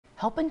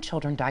helping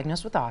children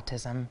diagnosed with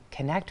autism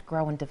connect,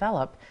 grow, and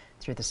develop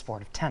through the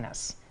sport of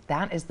tennis.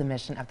 That is the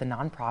mission of the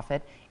nonprofit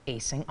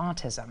Acing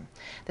Autism.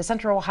 The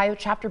Central Ohio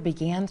chapter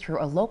began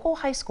through a local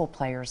high school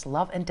player's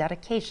love and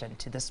dedication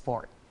to the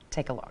sport.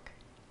 Take a look.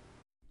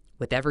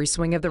 With every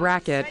swing of the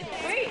racket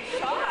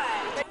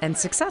and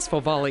successful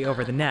volley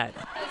over the net,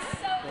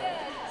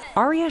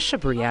 Aria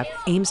Shabria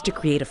aims to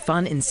create a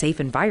fun and safe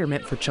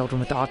environment for children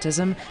with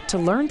autism to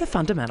learn the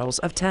fundamentals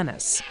of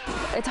tennis.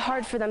 It's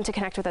hard for them to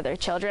connect with other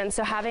children,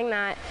 so having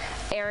that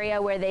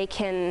area where they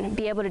can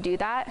be able to do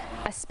that,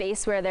 a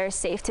space where they're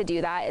safe to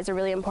do that, is a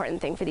really important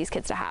thing for these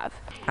kids to have.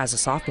 As a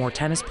sophomore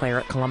tennis player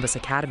at Columbus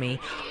Academy,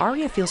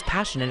 Aria feels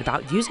passionate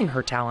about using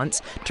her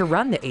talents to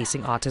run the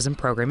Acing Autism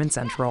program in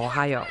Central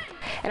Ohio.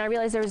 And I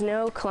realized there was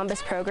no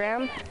Columbus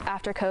program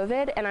after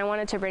COVID, and I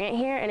wanted to bring it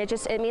here, and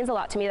it means a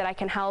lot to me that I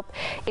can help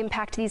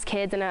impact these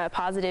kids in a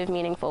positive,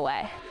 meaningful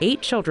way.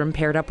 8 children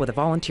paired up with a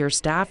volunteer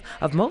staff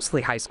of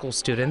mostly high school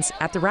students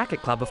at the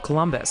Racket Club of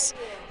Columbus,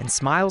 and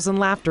smiles and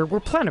laughter were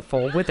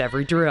plentiful with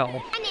every drill.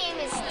 My name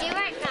is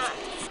Stuart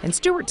Knox. And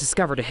Stuart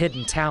discovered a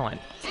hidden talent.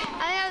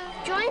 I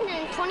have joined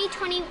in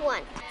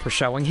 2021. For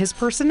showing his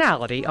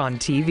personality on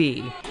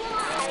TV. I'm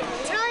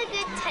a really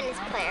good tennis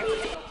player.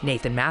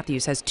 Nathan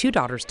Matthews has 2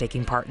 daughters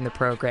taking part in the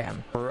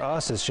program. For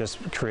us, it's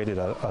just created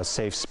a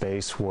safe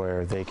space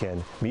where they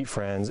can meet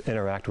friends,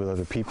 interact with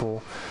other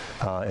people,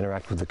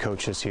 interact with the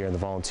coaches here and the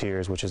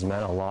volunteers, which has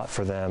meant a lot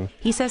for them.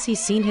 He says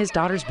he's seen his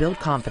daughters build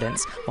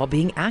confidence while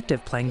being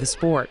active playing the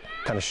sport.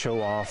 Kind of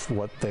show off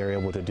what they're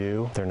able to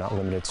do. They're not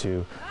limited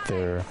to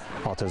their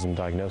autism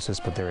diagnosis,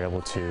 but they're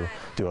able to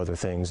do other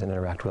things and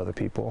interact with other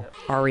people.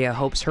 Aria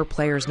hopes her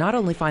players not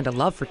only find a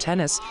love for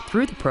tennis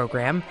through the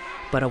program,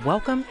 but a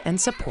welcome and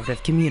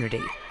supportive community.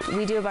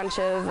 We do a bunch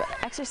of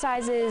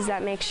exercises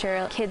that make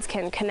sure kids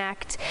can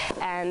connect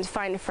and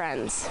find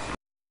friends.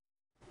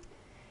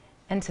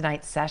 And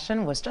tonight's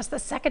session was just the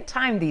second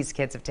time these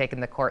kids have taken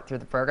the court through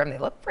the program. They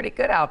look pretty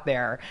good out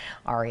there.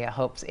 Aria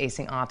hopes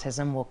Acing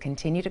Autism will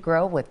continue to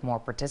grow with more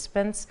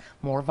participants,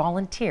 more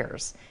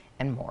volunteers,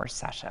 and more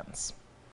sessions.